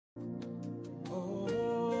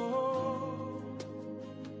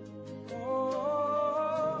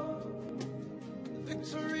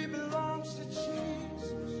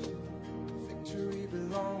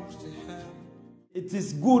it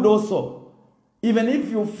is good also. Even if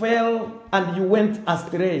you fail and you went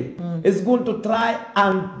astray, it's good to try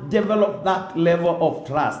and develop that level of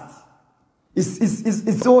trust.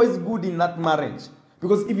 It's always good in that marriage.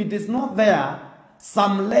 Because if it is not there,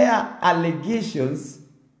 some layer allegations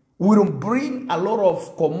will bring a lot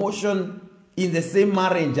of commotion in the same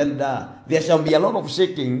marriage, and there shall be a lot of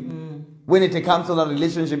shaking when it comes to that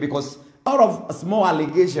relationship, because out of small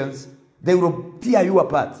allegations, they will tear you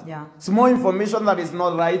apart. Yeah. Small information that is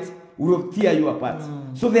not right will tear you apart.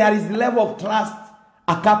 So there is level of trust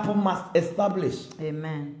a couple must establish.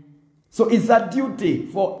 Amen. So it's a duty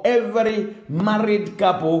for every married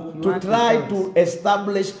couple to try to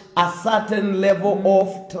establish a certain level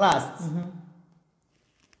of trust.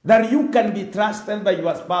 That you can be trusted by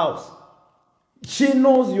your spouse. She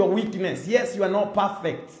knows your weakness. Yes, you are not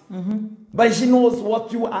perfect. But she knows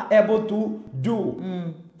what you are able to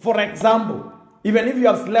do. For example, even if you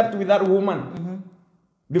have slept with that woman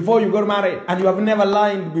before you got married, and you have never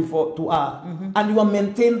lied before to her, and you have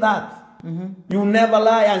maintained that, you never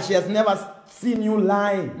lie, and she has never seen you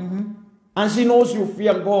lie, and she knows you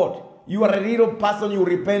fear God, you are a real person, you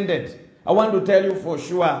repented. I want to tell you for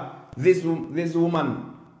sure, this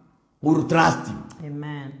woman will trust you.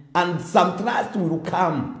 Amen. And some trust will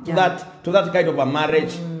come to that kind of a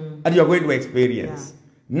marriage that you are going to experience.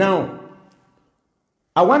 Now,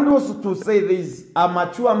 I want also to say this: a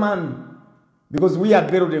mature man, because we are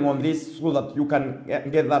building on this so that you can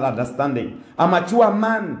get that understanding. A mature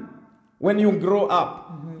man, when you grow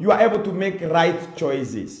up, you are able to make right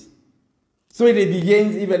choices. So it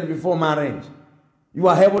begins even before marriage. You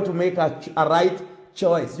are able to make a right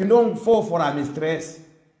choice. You don't fall for a mistress.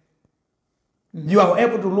 You are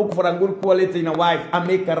able to look for a good quality in a wife and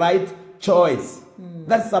make a right choice.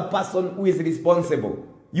 That's a person who is responsible.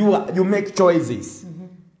 You make choices.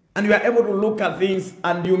 And you are able to look at things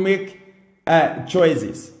and you make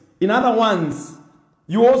choices. In other ones,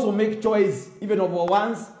 you also make choice even over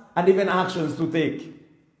ones and even actions to take.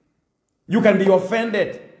 You can be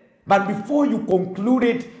offended, but before you conclude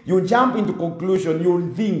it, you jump into conclusion,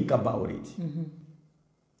 you think about it.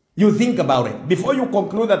 You think about it. Before you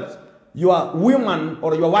conclude that your woman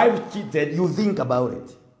or your wife cheated, you think about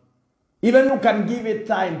it. Even you can give it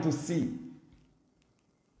time to see.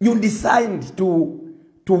 You decide to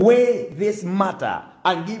weigh this matter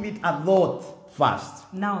and give it a thought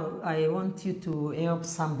first. Now, I want you to help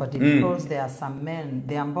somebody, because there are some men,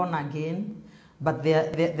 they are born again, but they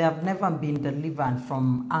have never been delivered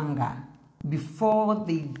from anger. Before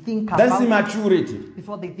they think about it. That's immaturity.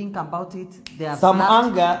 Before they think about it, they are some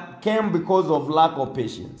anger came because of lack of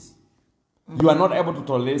patience. You are not able to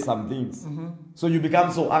tolerate some things. So you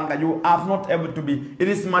become so angry. You are not able to be. It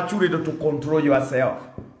is maturity to control yourself.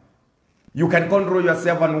 You can control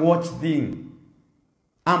yourself and watch things.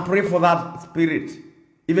 And pray for that spirit.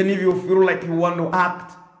 Even if you feel like you want to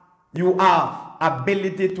act, you have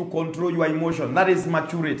ability to control your emotion. That is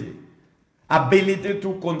maturity. Ability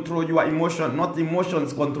to control your emotion, not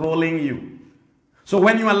emotions controlling you. So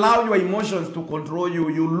when you allow your emotions to control you,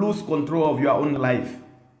 you lose control of your own life.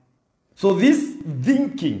 So this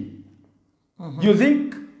thinking, you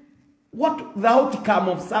think what the outcome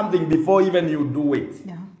of something before even you do it.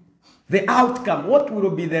 The outcome, what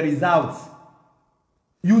will be the results?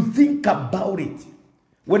 You think about it.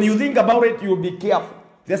 When you think about it, you will be careful.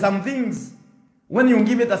 There are some things, when you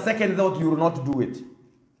give it a second thought, you will not do it.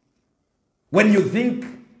 When you think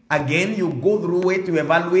again, you go through it, you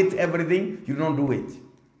evaluate everything, you don't do it.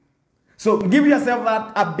 So give yourself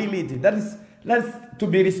that ability. That's to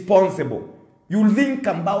be responsible. You think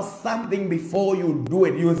about something before you do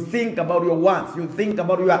it. You think about your wants. You think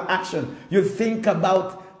about your action. You think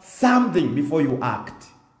about something before you act.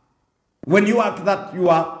 When you act, that you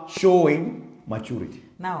are showing maturity.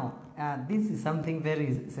 Now, this is something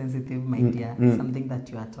very sensitive, my dear. Something that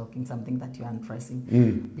you are talking, something that you are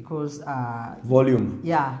addressing. Because volume.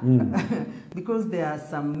 Yeah. Because there are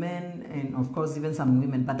some men and of course even some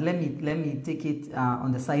women, but let me take it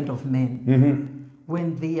on the side of men.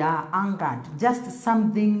 When they are angered, just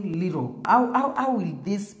something little. How will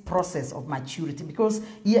this process of maturity? Because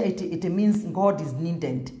here it means God is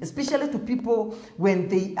needed, especially to people when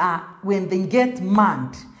they get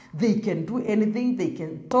mad. They can do anything, they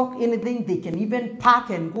can talk anything, they can even pack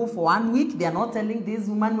and go for 1 week. They are not telling this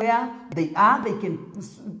woman where they are. They can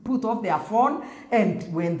put off their phone, and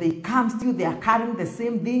when they come still, they are carrying the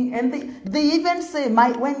same thing. And they even say,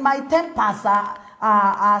 when my tempers are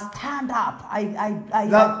stand up,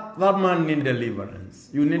 that man needs deliverance.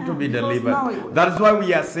 You need to be delivered. That's why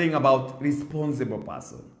we are saying about responsible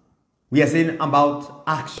person. We are saying about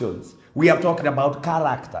actions. We are talking about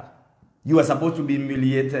character. You are supposed to be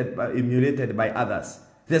emulated by others.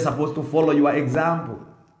 They're supposed to follow your example.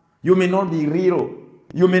 You may not be real.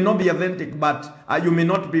 You may not be authentic, but you may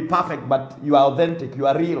not be perfect, but you are authentic. You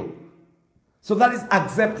are real. So that is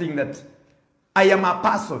accepting that I am a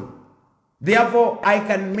person. Therefore, I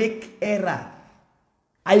can make error.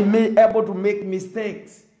 I may be able to make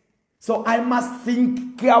mistakes. So I must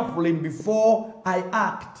think carefully before I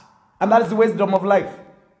act. And that is the wisdom of life.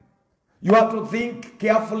 You have to think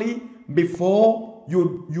carefully before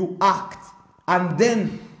you act. And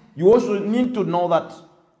then you also need to know that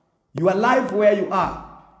your life where you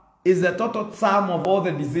are is the total sum of all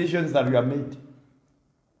the decisions that you have made.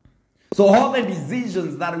 So all the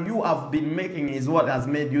decisions that you have been making is what has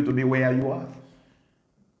made you to be where you are.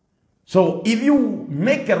 So if you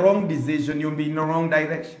make a wrong decision, you'll be in the wrong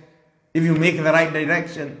direction. If you make the right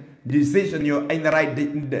decision, you're in the right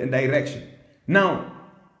direction. Now,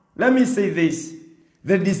 let me say this.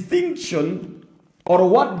 The distinction, or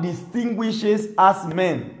what distinguishes us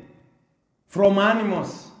men from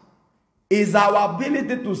animals, is our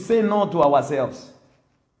ability to say no to ourselves.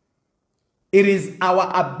 It is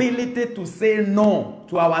our ability to say no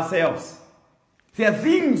to ourselves. There are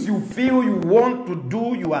things you feel you want to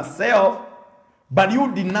do yourself, but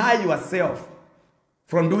you deny yourself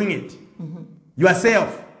from doing it.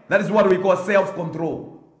 Yourself. That is what we call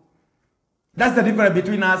self-control. That's the difference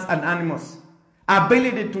between us and animals.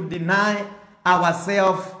 Ability to deny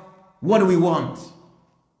ourselves what we want.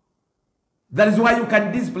 That is why you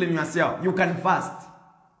can discipline yourself. You can fast.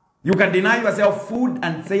 You can deny yourself food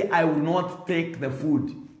and say, I will not take the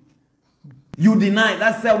food. You deny.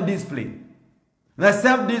 That's self-discipline. The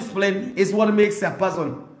self-discipline is what makes a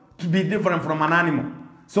person to be different from an animal.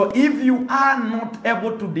 So if you are not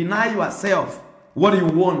able to deny yourself what you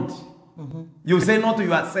want, you say no to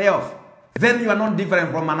yourself, then you are not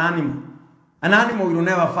different from an animal. An animal will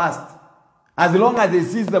never fast. As long as it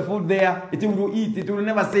sees the food there, it will eat. It will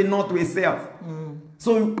never say no to itself.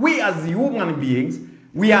 So we as human beings,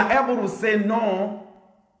 we are able to say no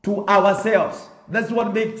to ourselves. That's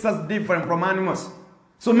what makes us different from animals.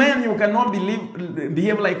 So men, you cannot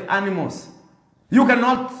behave like animals. You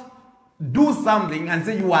cannot do something and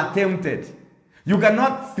say you are tempted. You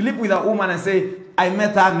cannot sleep with a woman and say, I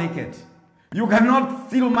met her naked. You cannot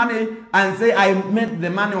steal money and say, I met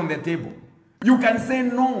the money on the table. You can say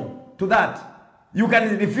no to that. You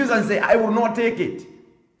can refuse and say, I will not take it.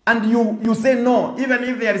 And you say no. Even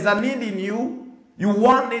if there is a need in you, you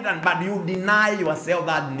want it, but you deny yourself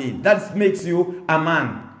that need. That makes you a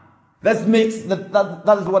man. That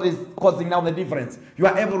is what is causing now the difference. You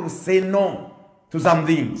are able to say no to some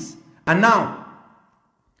things. And now,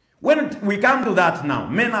 when we come to that now,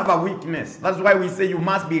 men have a weakness. That's why we say you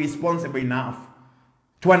must be responsible enough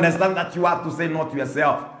to understand that you have to say no to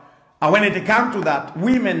yourself. And when it comes to that,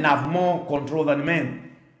 women have more control than men.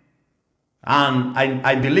 And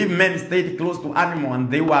I believe men stayed close to animals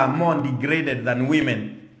and they were more degraded than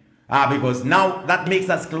women. Because now that makes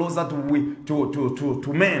us closer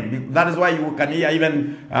to men. That is why you can hear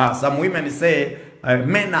even some women say,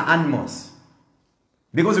 men are animals.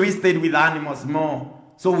 Because we stayed with animals more.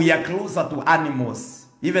 So we are closer to animals.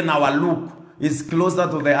 Even our look is closer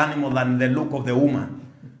to the animal than the look of the woman.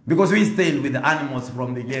 Because we stayed with the animals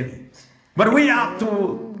from the beginning. But we have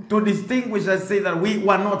to distinguish and say that we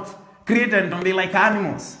were not created to be like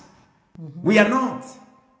animals. We are not.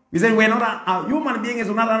 We say we're not a human being is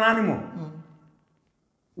not an animal.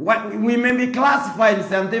 We may be classified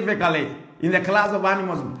scientifically in the class of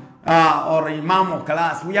animals or in mammal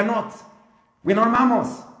class. We are not. We are not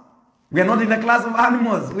mammals. We are not in the class of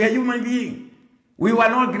animals. We are human beings. We were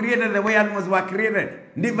not created the way animals were created.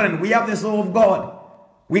 Different. We have the soul of God.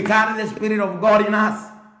 We carry the Spirit of God in us.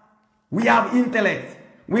 We have intellect.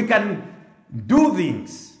 We can do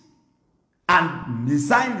things and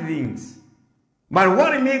design things. But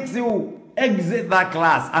what makes you exit that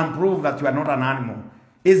class and prove that you are not an animal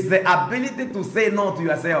is the ability to say no to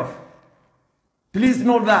yourself. Please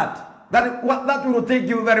know that. That will take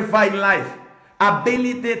you very far in life.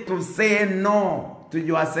 Ability to say no to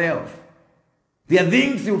yourself. There are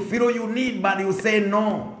things you feel you need, but you say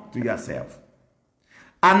no to yourself.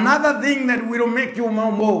 Another thing that will make you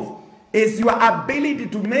move is your ability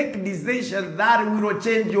to make decisions that will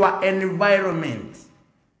change your environment.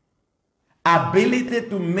 Ability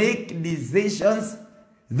to make decisions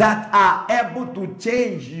that are able to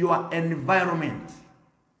change your environment.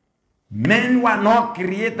 Men were not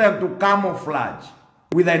created to camouflage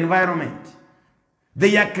with the environment.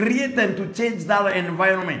 They are created to change that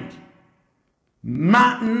environment.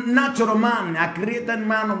 Natural man, a created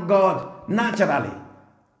man of God, naturally,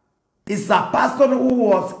 is a person who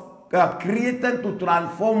was created to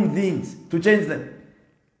transform things, to change them.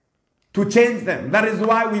 To change them. That is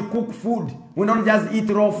why we cook food. We don't just eat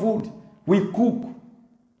raw food. We cook.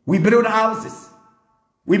 We build houses.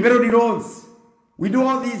 We build roads. We do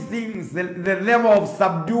all these things. The level of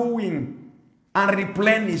subduing and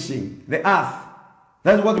replenishing the earth.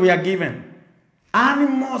 That's what we are given.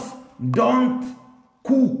 Animals don't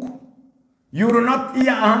cook. You do not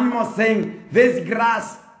hear animals saying, this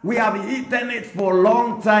grass, we have eaten it for a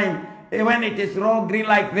long time. When it is raw green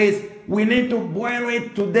like this, we need to boil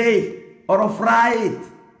it today or fry it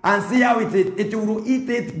and see how it is. It will eat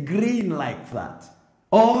it green like that.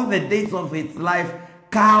 All the days of its life,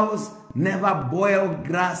 cows never boil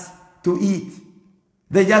grass to eat.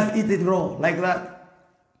 They just eat it raw like that.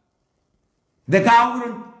 The cow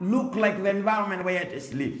wouldn't look like the environment where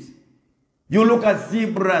it lives. You look at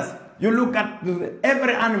zebras, you look at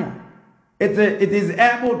every animal. It is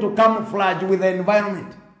able to camouflage with the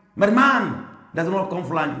environment. But man does not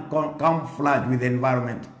camouflage with the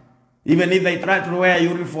environment. Even if they try to wear a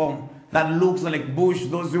uniform that looks like bush,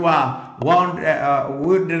 those who are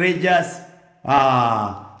wood rangers,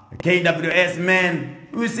 KWS men,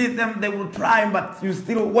 you see them, they will try, but you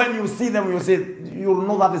still, when you see them, you'll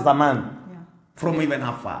know that is a man from even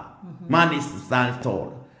afar. Man is stand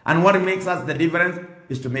tall. And what makes us the difference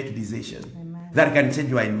is to make decisions that can change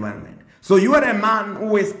your environment. So you are a man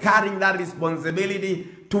who is carrying that responsibility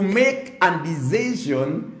to make a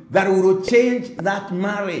decision that will change that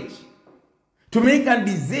marriage. To make a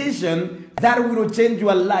decision that will change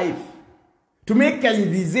your life. To make a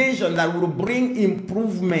decision that will bring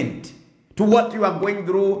improvement to what you are going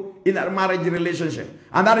through in that marriage relationship.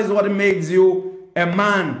 And that is what makes you a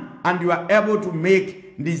man, and you are able to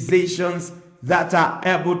make decisions that are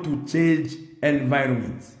able to change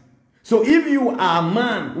environments. So if you are a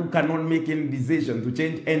man who cannot make any decision to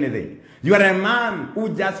change anything, you are a man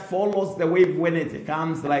who just follows the wave when it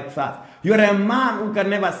comes like that. You are a man who can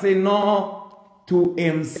never say no to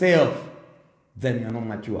himself, then you are not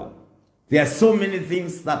mature. There are so many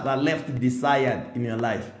things that are left desired in your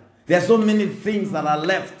life. There are so many things that are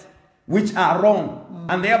left which are wrong.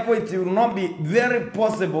 And therefore it will not be very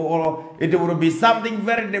possible, or it will be something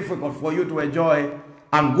very difficult for you to enjoy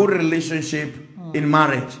a good relationship in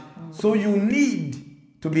marriage. So you need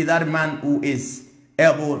to be that man who is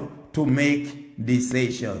able to make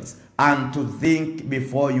decisions and to think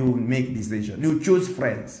before you make decisions. You choose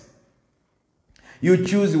friends. You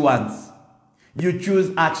choose wants. You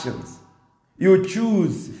choose actions. You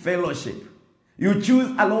choose fellowship. You choose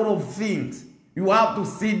a lot of things. You have to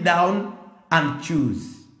sit down and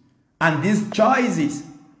choose. And these choices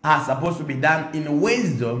are supposed to be done in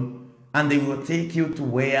wisdom, and they will take you to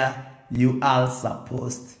where you are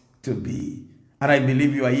supposed to be. And I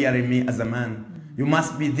believe you are hearing me as a man. You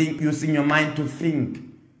must be using your mind to think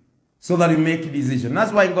so that you make a decision.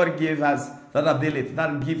 That's why God gave us that ability,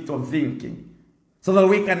 that gift of thinking, so that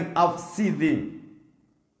we can see things.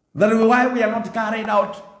 That is why we are not carried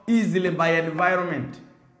out easily by environment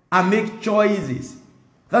and make choices.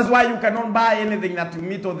 That's why you cannot buy anything that you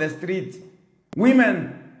meet on the street.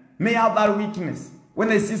 Women may have that weakness. When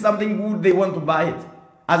they see something good, they want to buy it.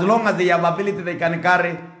 As long as they have ability, they can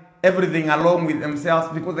carry everything along with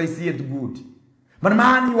themselves because they see it good. But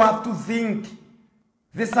man, you have to think.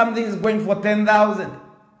 This something is going for 10,000.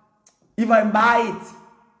 If I buy it,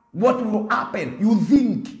 what will happen? You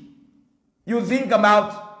think. You think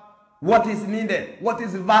about what is needed, what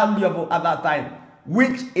is valuable at that time,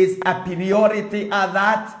 which is a priority at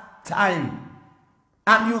that time.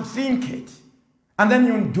 And you think it. And then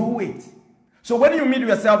you do it. So when you meet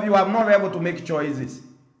yourself, you are not able to make choices.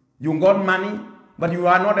 You got money, but you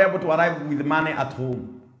are not able to arrive with money at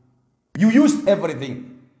home. You used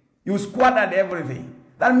everything. You squandered everything.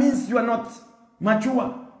 That means you are not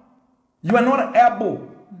mature. You are not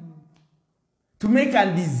able to make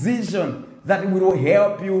a decision that will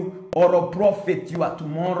help you or profit you at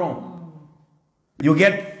tomorrow. You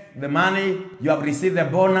get the money, you have received the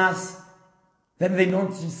bonus, then they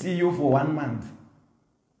don't see you for 1 month.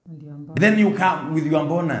 Then you come with your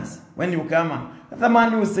bonus. When you come, the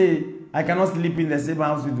man will say, I cannot sleep in the same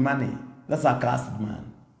house with money. That's a cursed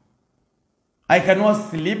man. I cannot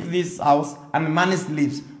sleep this house and money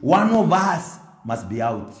sleeps. One of us must be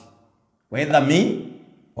out. Whether me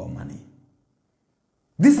or money.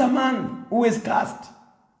 This is a man who is cursed.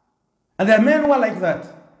 And there are men who are like that.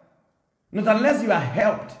 Not unless you are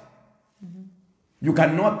helped, you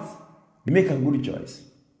cannot make a good choice.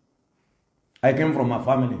 I came from a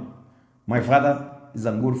family. My father is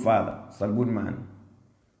a good father. He's a good man.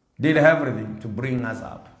 Did everything to bring us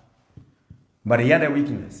up. But he had a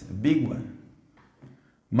weakness, a big one.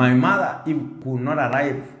 My mother could not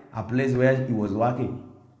arrive a place where he was working.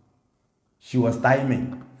 She was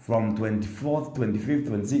timing from 24th, 25th,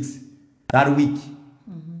 26th. That week,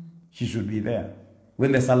 she should be there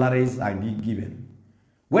when the salaries are given.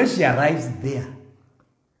 When she arrives there,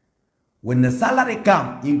 when the salary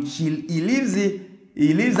comes, he leaves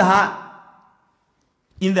her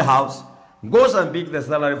in the house, goes and picks the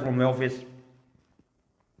salary from the office.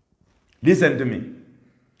 Listen to me.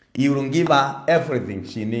 He will give her everything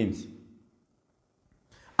she needs.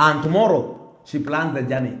 And tomorrow, she plans the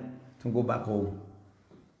journey to go back home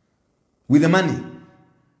with the money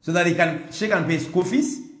so that she can pay school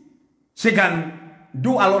fees. She can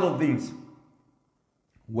do a lot of things.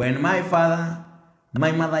 When my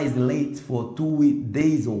mother is late for 2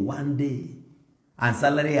 days or 1 day and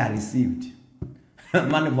salary are received,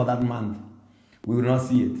 money for that month, we will not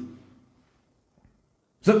see it.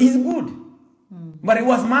 So it's good. But it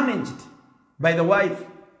was managed by the wife.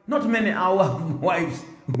 Not many our wives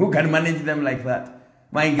who can manage them like that.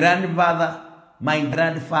 My grandfather, my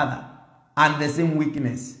grandfather, and the same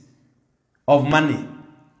weakness of money.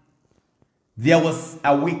 There was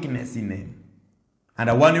a weakness in him. And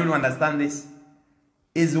I want you to understand this.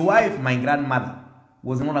 His wife, my grandmother,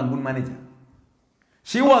 was not a good manager.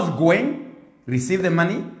 She was going, receive the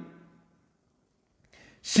money.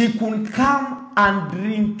 She could come and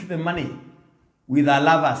drink the money with her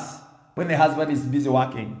lovers when the husband is busy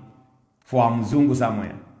working for a mzungu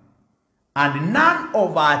somewhere. And none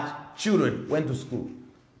of our children went to school,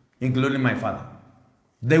 including my father.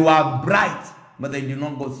 They were bright, but they did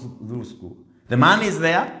not go through school. The man is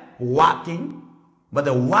there working, but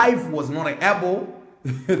the wife was not able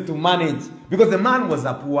to manage because the man was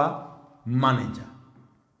a poor manager.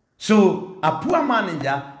 So a poor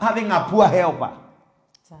manager having a poor helper,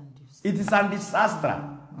 it is a disaster.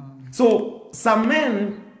 So some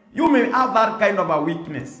men, you may have that kind of a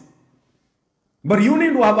weakness, but you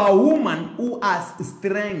need to have a woman who has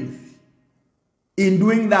strength in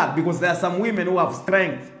doing that, because there are some women who have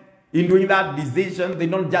strength in doing that decision. They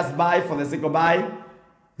don't just buy for the sake of buy.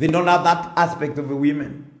 They don't have that aspect of the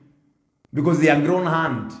women because they are grown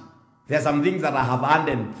hand. There are some things that I have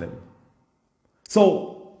handed them.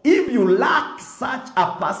 So if you lack such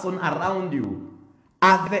a person around you,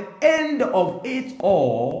 at the end of it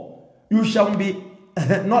all, you shall be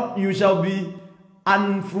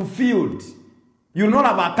unfulfilled. You will not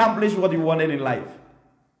have accomplished what you wanted in life.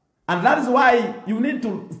 And that is why you need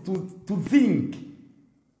to think.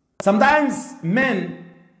 Sometimes men,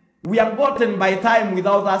 we are gotten by time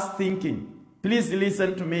without us thinking. Please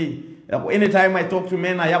listen to me. Anytime I talk to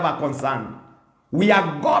men, I have a concern. We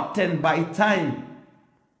are gotten by time.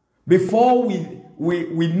 Before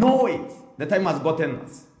we know it, the time has gotten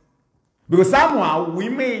us. Because somehow we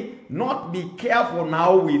may not be careful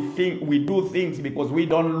now we do things because we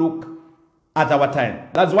don't look at our time.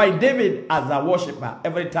 That's why David, as a worshiper,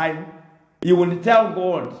 every time he will tell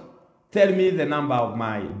God, tell me the number of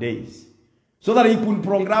my days, so that he could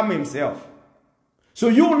program himself. So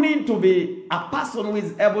you need to be a person who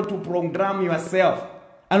is able to program yourself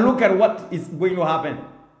and look at what is going to happen.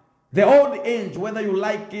 The old age, whether you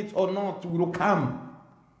like it or not, will come.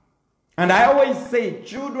 And I always say,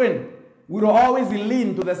 children will always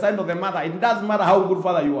lean to the side of the mother. It doesn't matter how good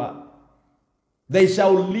father you are. They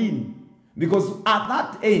shall lean. Because at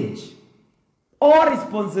that age, all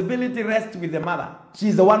responsibility rests with the mother. She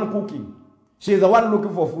is the one cooking. She is the one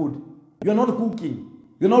looking for food. You are not cooking.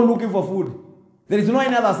 You are not looking for food. There is no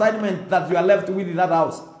any other assignment that you are left with in that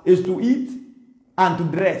house. Is to eat and to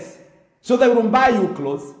dress. So they will buy you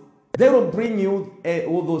clothes. They will bring you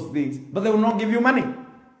all those things. But they will not give you money.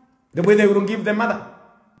 The way they will give the mother.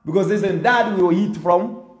 Because they say, Dad will eat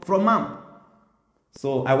from mom.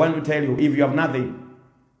 So I want to tell you, if you have nothing,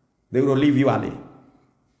 they will leave you early.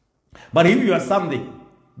 But if you have something,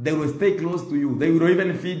 they will stay close to you. They will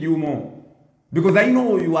even feed you more. Because they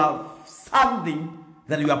know you have something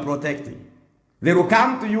that you are protecting. They will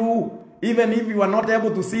come to you even if you are not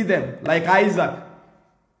able to see them. Like Isaac.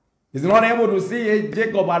 He's not able to see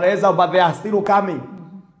Jacob and Esau, but they are still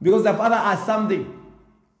coming. Because the father has something.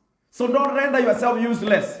 So don't render yourself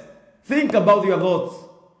useless. Think about your thoughts.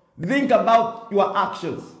 Think about your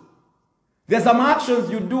actions. There's some actions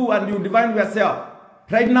you do and you define yourself.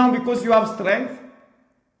 Right now, because you have strength,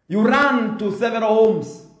 you run to several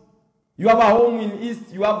homes. You have a home in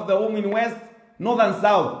East, you have the home in West, North and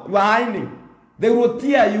South. You are hiding. They will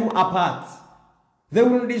tear you apart. They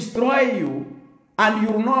will destroy you, and you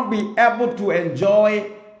will not be able to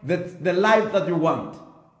enjoy the life that you want.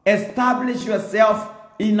 Establish yourself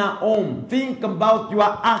in a home. Think about your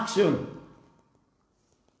action.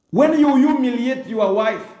 When you humiliate your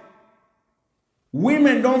wife,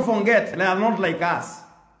 women don't forget, they are not like us.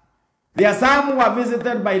 There are some who are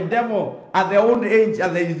visited by devil at their own age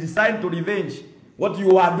and they decide to revenge what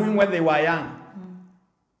you are doing when they were young.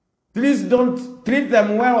 Please don't treat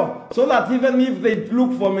them well so that even if they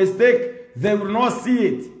look for mistake, they will not see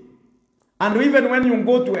it. And even when you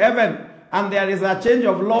go to heaven and there is a change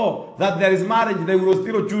of law that there is marriage, they will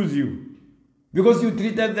still choose you because you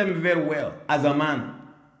treated them very well as a man.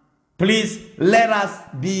 Please let us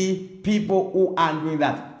be people who are doing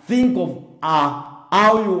that. Think of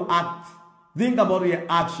how you act. Think about your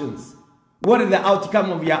actions. What is the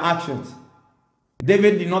outcome of your actions?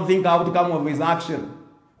 David did not think the outcome of his action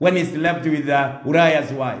when he slept with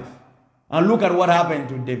Uriah's wife. And look at what happened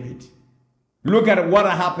to David. Look at what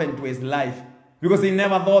happened to his life. Because he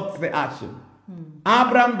never thought the action.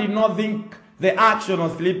 Abraham did not think the action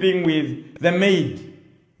of sleeping with the maid,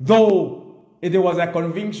 though it was a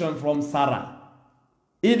conviction from Sarah.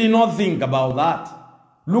 He did not think about that.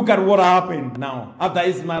 Look at what happened now after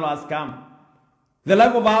Ishmael has come. The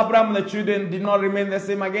life of Abraham and the children did not remain the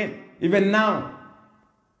same again, even now.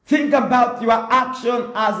 Think about your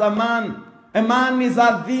action as a man. A man is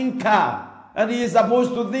a thinker, and he is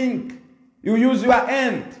supposed to think. You use your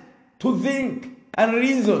hand to think and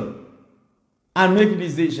reason and make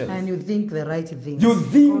decisions. And you think the right things. You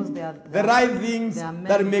think the right things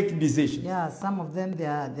that make decisions. Yeah, some of them they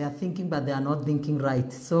are thinking, but they are not thinking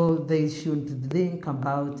right. So they should think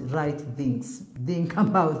about right things. Think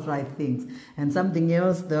about right things. And something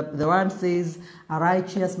else, the one says, a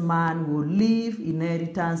righteous man will leave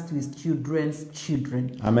inheritance to his children's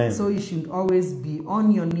children. Amen. So you should always be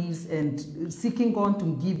on your knees and seeking God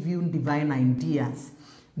to give you divine ideas.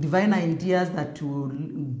 Divine ideas that will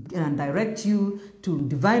direct you to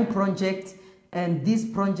divine projects, and this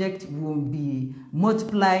project will be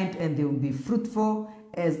multiplied and they will be fruitful,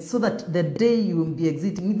 so that the day you will be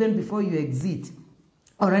exiting, even before you exit,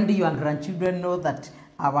 already your grandchildren know that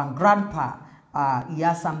our grandpa, he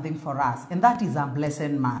has something for us, and that is a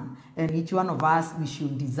blessed man. And each one of us, we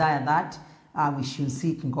should desire that. We should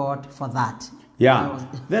seek God for that. Yeah.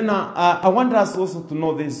 Then I want us also to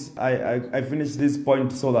know this. I finished this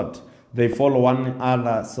point so that they follow one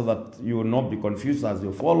another, so that you will not be confused as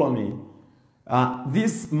you follow me.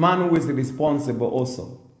 This man who is responsible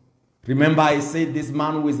also. Remember, I said this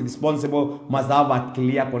man who is responsible must have a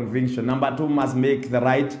clear conviction. Number 2, must make the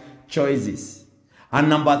right choices. And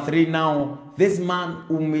number 3, now, this man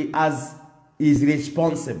whom is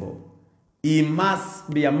responsible, he must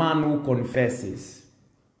be a man who confesses.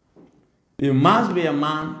 You must be a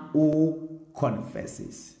man who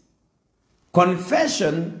confesses.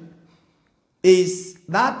 Confession is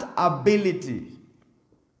that ability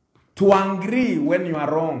to agree when you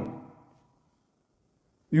are wrong.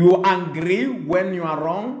 You agree when you are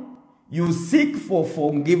wrong, you seek for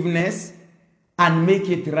forgiveness and make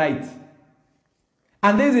it right.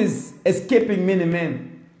 And this is escaping many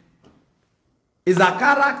men. It's a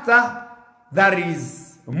character that is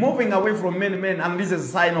moving away from many men, and this is a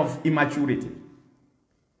sign of immaturity.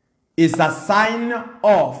 It's a sign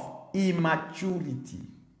of immaturity.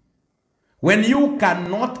 When you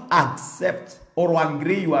cannot accept or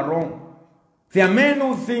agree you are wrong. There are men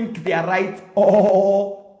who think they are right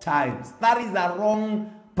all times. That is a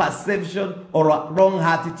wrong perception or a wrong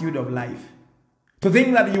attitude of life. To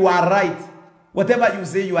think that you are right. Whatever you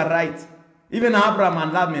say, you are right. Even Abraham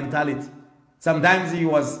had that mentality. Sometimes he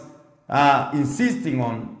was insisting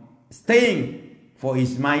on staying for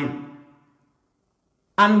Ishmael.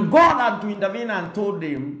 And God had to intervene and told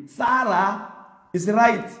him, Sarah is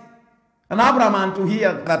right. And Abraham had to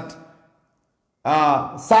hear that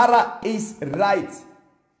Sarah is right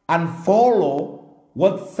and follow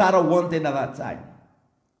what Sarah wanted at that time.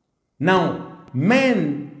 Now,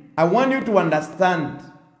 men, I want you to understand,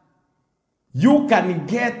 you can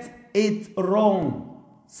get it wrong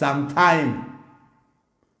sometime.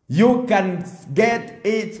 You can get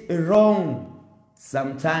it wrong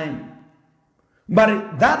sometime.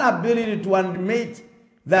 But that ability to admit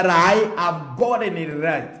that I have gotten it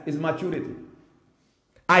right is maturity.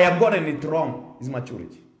 I have gotten it wrong is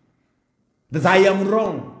maturity. That I am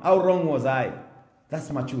wrong. How wrong was I?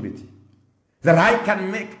 That's maturity. That I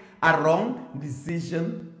can make a wrong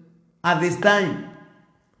decision at this time.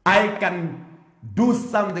 I can do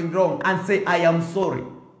something wrong and say I am sorry,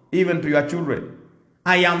 even to your children.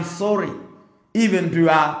 I am sorry, even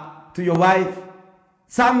to your wife.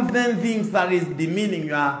 Something things that is demeaning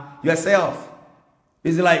yourself.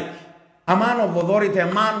 It's like a man of authority,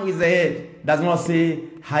 a man with a head, does not say,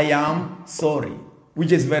 I am sorry,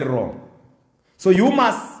 which is very wrong. So you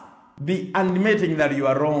must be admitting that you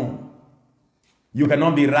are wrong. You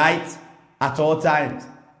cannot be right at all times.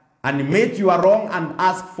 and admit you are wrong and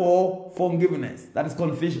ask for forgiveness. That is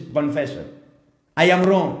confession. I am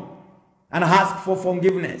wrong, and ask for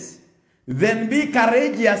forgiveness. Then be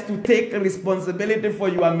courageous to take responsibility for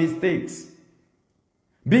your mistakes.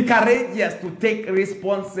 Be courageous to take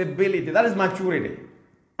responsibility. That is maturity.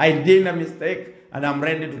 I did a mistake and I'm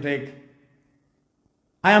ready to take.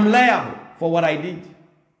 I am liable for what I did.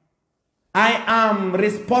 I am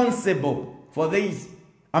responsible for this.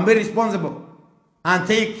 I'm very responsible. And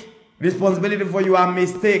take responsibility for your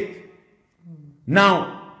mistake.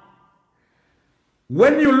 Now,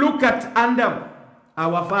 when you look at Adam,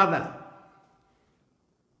 our father,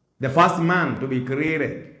 the first man to be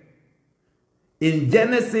created, in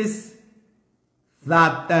Genesis 3,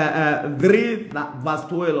 verse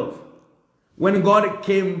 12, when God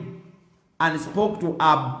came and spoke to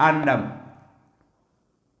Adam,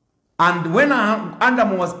 and when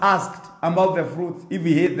Adam was asked about the fruit, if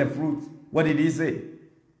he ate the fruit, what did he say? He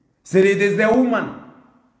said, it is the woman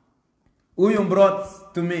who you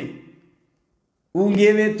brought to me, who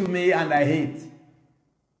gave it to me and I ate.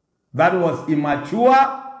 That was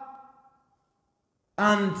immature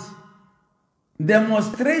and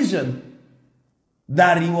demonstration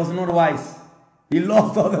that he was not wise. He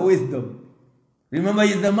lost all the wisdom. Remember,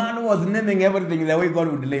 he's the man who was naming everything the way God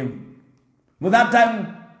would name. But that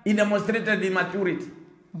time, he demonstrated immaturity.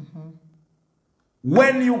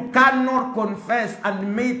 When you cannot confess and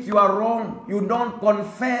admit you are wrong, you don't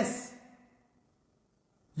confess.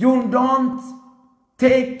 You don't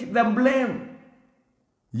take the blame.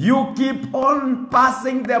 You keep on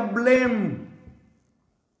passing the blame.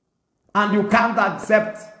 And you can't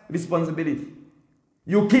accept responsibility.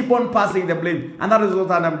 You keep on passing the blame. And that is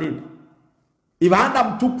what Adam did. If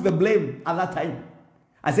Adam took the blame at that time,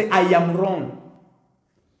 I say, I am wrong.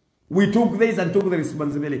 We took this and took the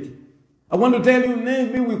responsibility. I want to tell you,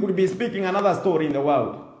 maybe we could be speaking another story in the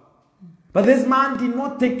world. But this man did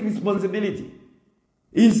not take responsibility.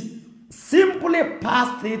 He simply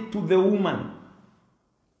passed it to the woman.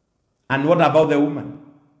 And what about the woman?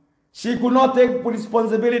 She could not take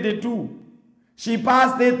responsibility too. She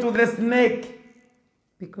passed it to the snake.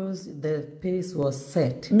 Because the pace was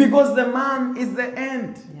set. Because the man is the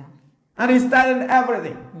end. Yeah. And he started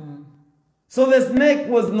everything. So the snake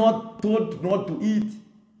was not told not to eat.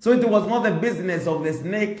 So it was not the business of the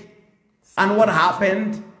snake. And what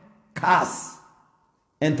happened? Curse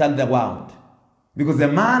entered the world. Because the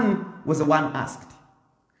man was the one asked.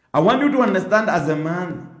 I want you to understand, as a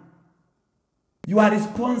man, you are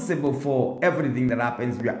responsible for everything that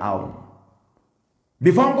happens to your own.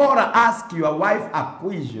 Before God asks your wife a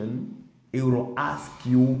question, He will ask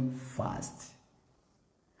you first.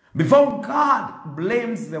 Before God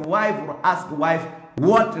blames the wife or asks the wife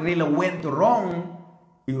what really went wrong,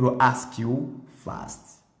 He will ask you first.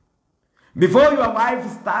 Before your wife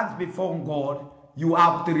stands before God, you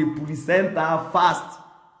have to represent her first.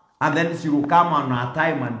 And then she will come on her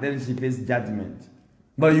time and then she faces judgment.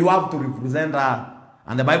 But you have to represent her.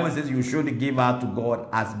 And the Bible says you should give her to God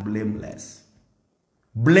as blameless.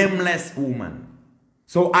 Blameless woman.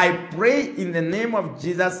 So I pray in the name of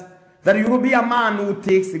Jesus that you will be a man who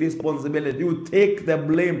takes responsibility. You take the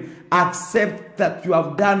blame. Accept that you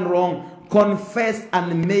have done wrong. Confess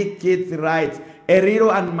and make it right. A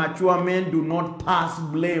real and mature man do not pass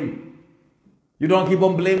blame. You don't keep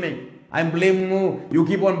on blaming. I'm blaming you. You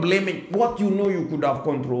keep on blaming what you know you could have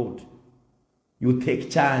controlled. You take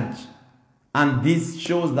charge. And this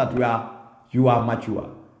shows that you are mature.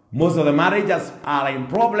 Most of the marriages are in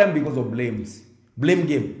problem because of blames. Blame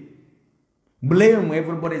game. Blame.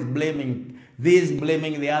 Everybody is blaming this,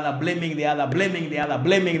 blaming the other, blaming the other, blaming the other,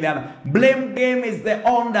 blaming the other. Blame game is the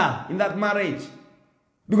under in that marriage.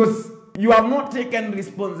 Because you have not taken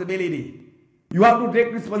responsibility. You have to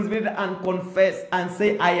take responsibility and confess and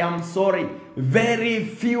say, I am sorry. Very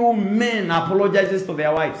few men apologize to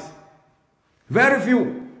their wives. Very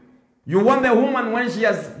few. You want the woman, when she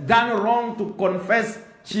has done wrong, to confess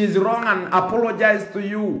she is wrong and apologize to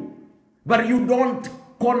you. But you don't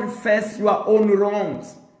confess your own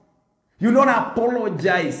wrongs. You don't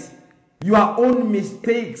apologize your own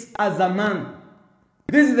mistakes as a man.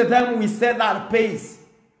 This is the time we set our pace.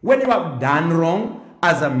 When you have done wrong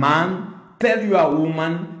as a man, tell your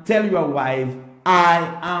woman, tell your wife,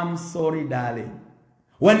 I am sorry, darling.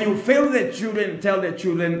 When you fail the children, tell the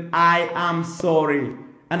children, I am sorry,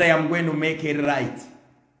 and I am going to make it right.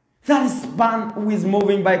 That is man who is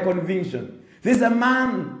moving by conviction. There's a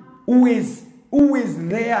man who is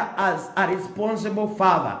there as a responsible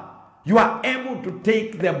father. You are able to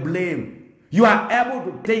take the blame. You are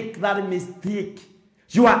able to take that mistake.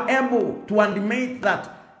 You are able to admit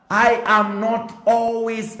that I am not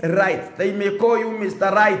always right. They may call you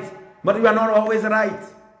Mr. Right, but you are not always right.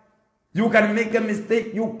 You can make a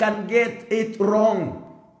mistake. You can get it wrong.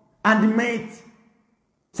 Admit.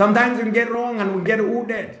 Sometimes we get wrong and we get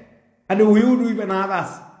wounded. And we wound even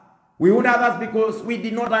others. We wound others because we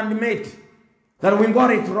did not admit that we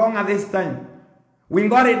got it wrong at this time. We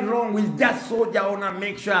got it wrong. We just soldier on and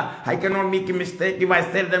make sure I cannot make a mistake. If I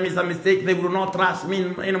tell them it's a mistake, they will not trust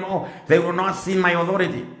me anymore. They will not see my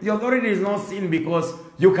authority. The authority is not sin because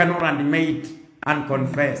you cannot admit and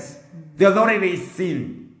confess. The authority is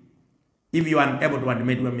sin if you are unable to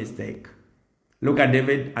admit your mistake. Look at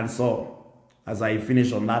David and Saul as I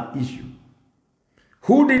finish on that issue.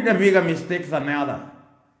 Who did a bigger mistake than the other?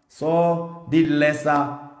 Saul did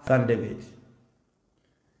lesser than David.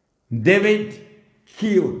 David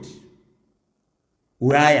killed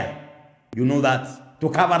Uriah, you know that, to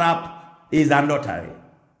cover up his adultery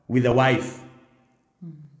with the wife.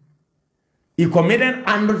 He committed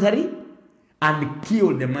adultery and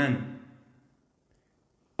killed the man.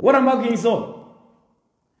 What about King Saul?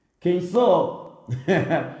 King Saul,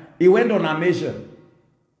 he went on a mission.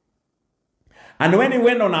 And when he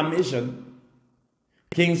went on a mission,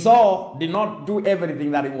 King Saul did not do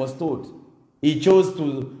everything that he was told. He chose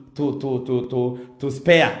to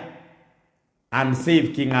spare and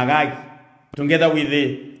save King Agag together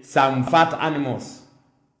with some fat animals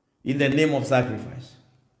in the name of sacrifice.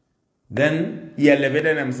 Then he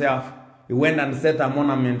elevated himself. He went and set a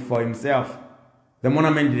monument for himself. The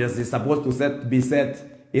monument is supposed to be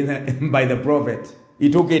set by the prophet. He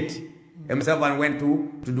took it himself and went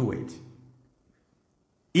to do it.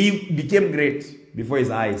 He became great before his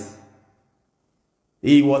eyes.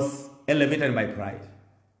 He was elevated by pride.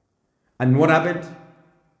 And what happened?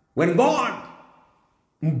 When God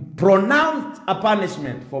pronounced a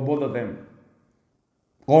punishment for both of them,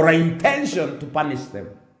 or an intention to punish them,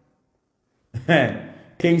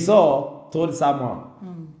 King Saul told Samuel,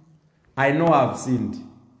 I know I've sinned,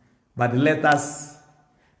 but let us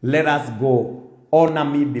go. Honor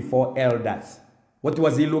me before elders. What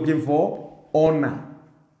was he looking for? Honor.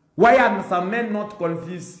 Why are some men not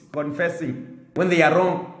confessing when they are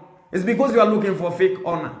wrong? It's because you are looking for fake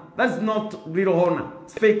honor. That's not real honor.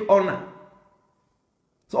 It's fake honor.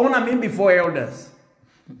 So honor me before elders.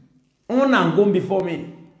 Honor and go before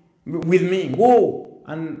me. With me. Go.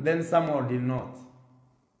 And then Samuel did not.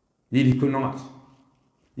 He could not.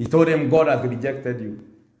 He told him God has rejected you.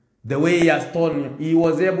 The way he has told him, he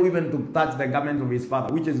was able even to touch the garment of his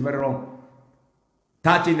father, which is very wrong.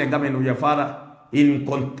 Touching the garment of your father in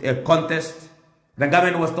a contest, the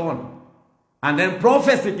garment was torn. And then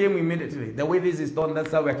prophecy came immediately. The way this is done,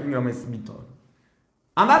 that's how our kingdom is be torn.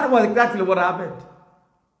 And that was exactly what happened.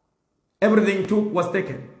 Everything was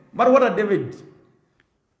taken. But what about David?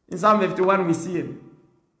 In Psalm 51, we see him.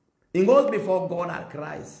 He goes before God and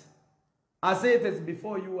cries. I say it is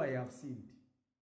before you I have sinned.